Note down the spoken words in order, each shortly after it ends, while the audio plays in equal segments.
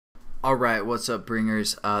Alright, what's up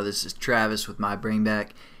bringers? This is Travis with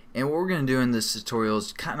mybringback, and what we're going to do in this tutorial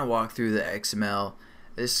is kind of walk through the XML.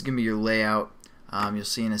 This is going to be your layout, you'll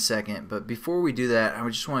see in a second, but before we do that I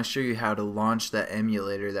just want to show you how to launch that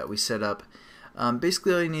emulator that we set up.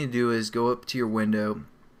 Basically all you need to do is go up to your window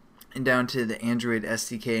and down to the Android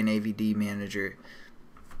SDK and AVD manager.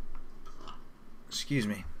 Excuse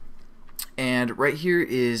me. And right here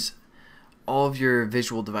is all of your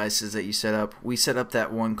visual devices that you set up. We set up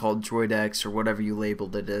that one called DroidX or whatever you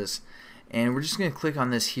labeled it as, and we're just going to click on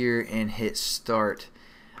this here and hit start.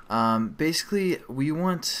 Basically we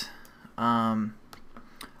want a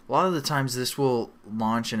lot of the times this will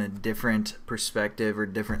launch in a different perspective or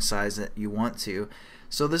different size that you want to,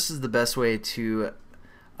 so this is the best way to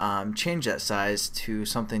change that size to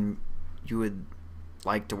something you would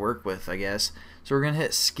like to work with, I guess. So we're going to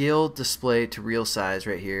hit scale display to real size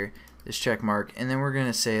right here, this check mark, and then we're going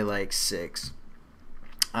to say like 6,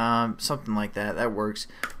 something like that. That works.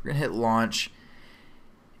 We're going to hit launch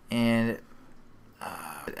and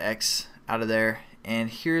X out of there, and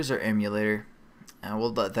here's our emulator, and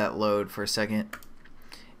we'll let that load for a second.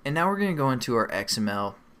 And now we're going to go into our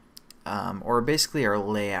XML, or basically our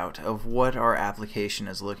layout of what our application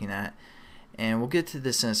is looking at, and we'll get to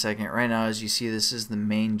this in a second. Right now, as you see, this is the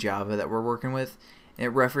main Java that we're working with, and it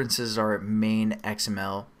references our main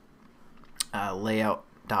XML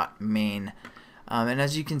layout.main, and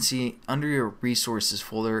as you can see, under your resources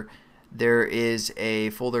folder there is a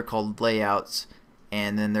folder called layouts,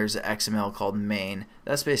 and then there's an XML called main.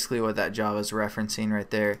 That's basically what that Java is referencing right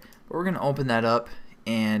there. But we're going to open that up,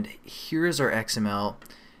 and here is our XML,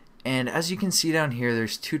 and as you can see down here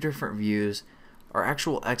there's two different views: our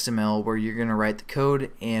actual XML where you're going to write the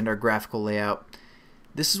code, and our graphical layout.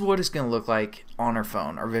 This is what it's going to look like on our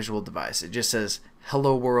phone, our visual device. It just says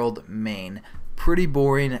hello world main. Pretty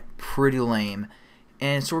boring, pretty lame.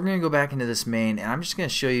 And so we're going to go back into this main, and I'm just going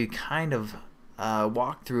to show you kind of a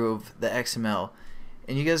walkthrough of the XML,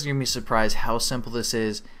 and you guys are going to be surprised how simple this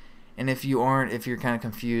is. And if you're kind of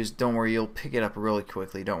confused, don't worry, you'll pick it up really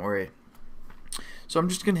quickly, don't worry. So I'm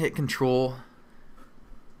just going to hit control,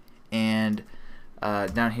 and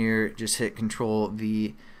down here just hit control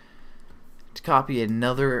V to copy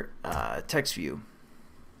another text view.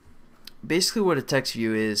 Basically what a text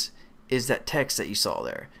view is that text that you saw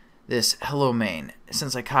there, this hello main.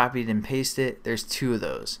 Since I copied and pasted it, there's two of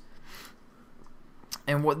those.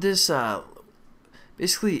 And what this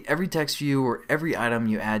basically every text view or every item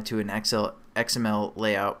you add to an XML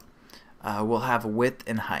layout will have a width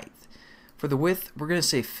and height. For the width, we're going to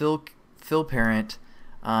say fill parent.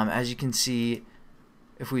 As you can see,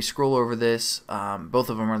 if we scroll over this,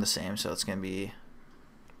 both of them are the same, so it's going to be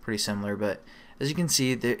pretty similar, but as you can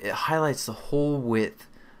see, it highlights the whole width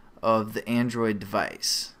of the Android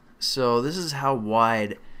device. So this is how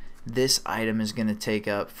wide this item is going to take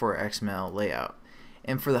up for XML layout.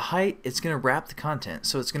 And for the height, it's going to wrap the content,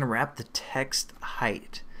 so it's going to wrap the text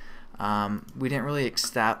height. We didn't really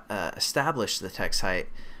establish the text height,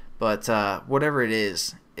 but whatever it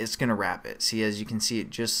is, it's going to wrap it. See, as you can see, it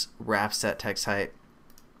just wraps that text height.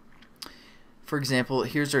 For example,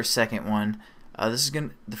 here's our second one.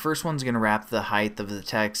 The first one's going to wrap the height of the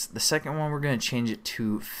text. The second one, we're going to change it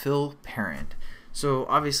to fill parent. So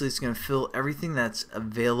obviously it's going to fill everything that's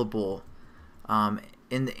available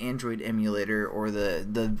in the Android emulator or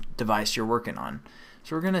the device you're working on.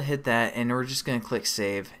 So we're going to hit that, and we're just going to click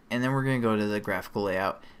save, and then we're going to go to the graphical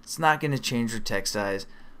layout. It's not going to change your text size,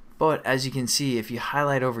 but as you can see, if you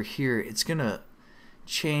highlight over here, it's going to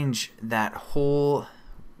change that whole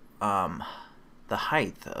the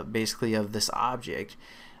height basically of this object.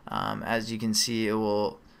 As you can see, it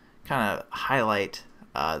will kind of highlight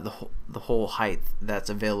the whole height that's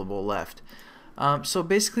available left. So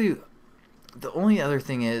basically the only other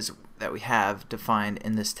thing is that we have defined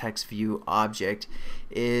in this text view object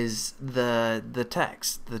is the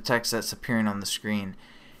text that's appearing on the screen.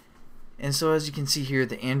 And so as you can see here,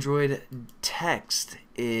 the Android text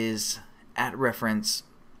is at reference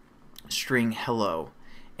string hello.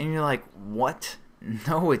 And you're like, what?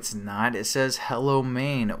 No, it's not. It says hello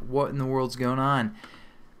main. What in the world's going on?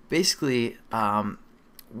 Basically,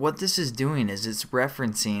 what this is doing is it's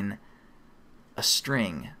referencing a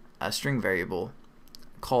string variable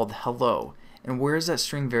called hello. And where is that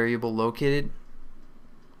string variable located?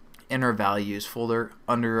 In our values folder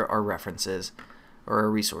under our references, or our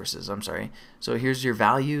resources, I'm sorry. So here's your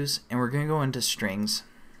values, and we're going to go into strings,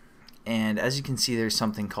 and as you can see, there's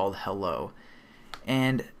something called hello.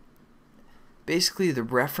 And basically the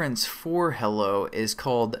reference for hello is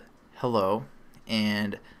called hello,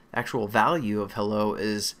 and the actual value of hello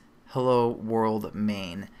is hello world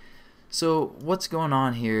main. So what's going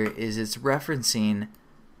on here is it's referencing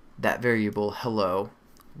that variable hello,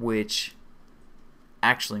 which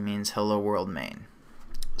actually means hello world main.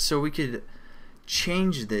 So we could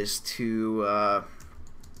change this to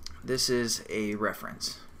this is a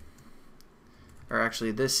reference, or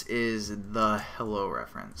actually this is the hello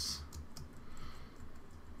reference,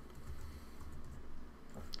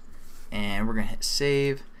 and we're gonna hit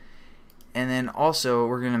save. And then also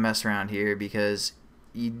we're gonna mess around here because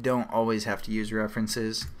you don't always have to use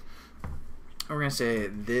references. We're gonna say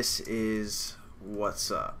this is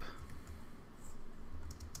what's up.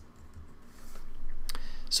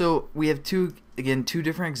 So we have two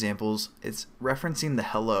different examples. It's referencing the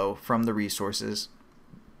hello from the resources,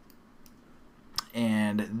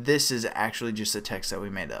 and this is actually just a text that we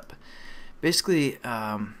made up. Basically,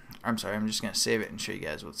 I'm sorry, I'm just gonna save it and show you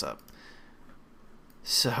guys what's up.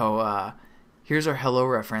 So here's our hello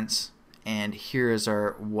reference, and here is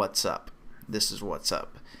our what's up. This is what's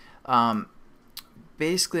up.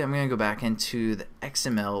 Basically, I'm going to go back into the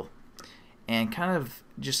XML and kind of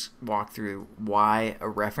just walk through why a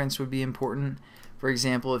reference would be important. For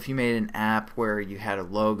example, if you made an app where you had a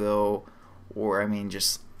logo, or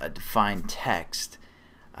just a defined text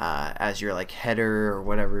as your header or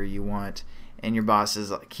whatever you want, and your boss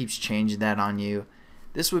keeps changing that on you,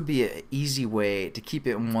 this would be an easy way to keep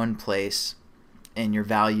it in one place in your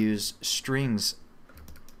values strings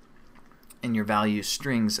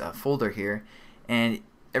folder here, and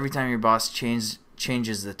every time your boss changes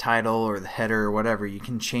the title or the header or whatever, you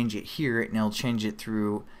can change it here, and it'll change it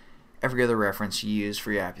through every other reference you use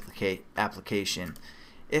for your application.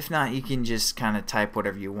 If not, you can just kind of type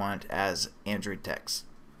whatever you want as Android text.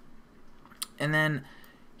 And then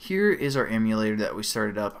here is our emulator that we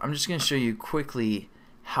started up. I'm just going to show you quickly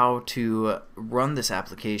how to run this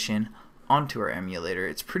application onto our emulator.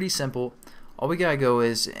 It's pretty simple. All we gotta go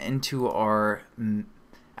is into our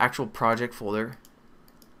actual project folder,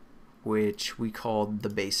 which we called the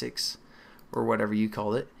basics, or whatever you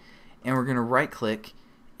call it, and we're gonna right click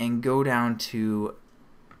and go down to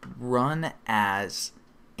run as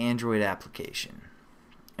Android application.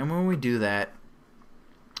 And when we do that,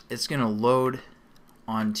 it's gonna load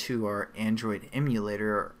onto our Android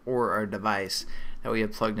emulator or our device that we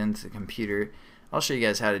have plugged into the computer. I'll show you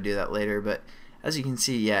guys how to do that later, but as you can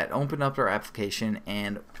see, yeah, it opened up our application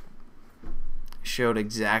and showed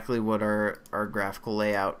exactly what our graphical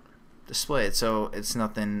layout displayed. So it's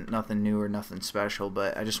nothing new or nothing special,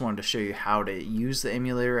 but I just wanted to show you how to use the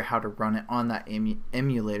emulator, how to run it on that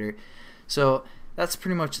emulator. So that's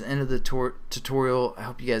pretty much the end of the tutorial. I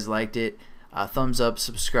hope you guys liked it. Thumbs up,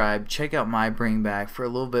 subscribe, check out mybringback for a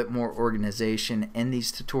little bit more organization in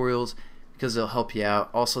these tutorials, because they'll help you out.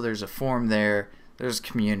 Also, there's a forum there, there's a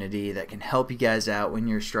community that can help you guys out when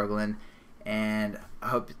you're struggling, and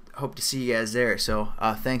I hope to see you guys there. So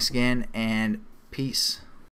thanks again, and peace.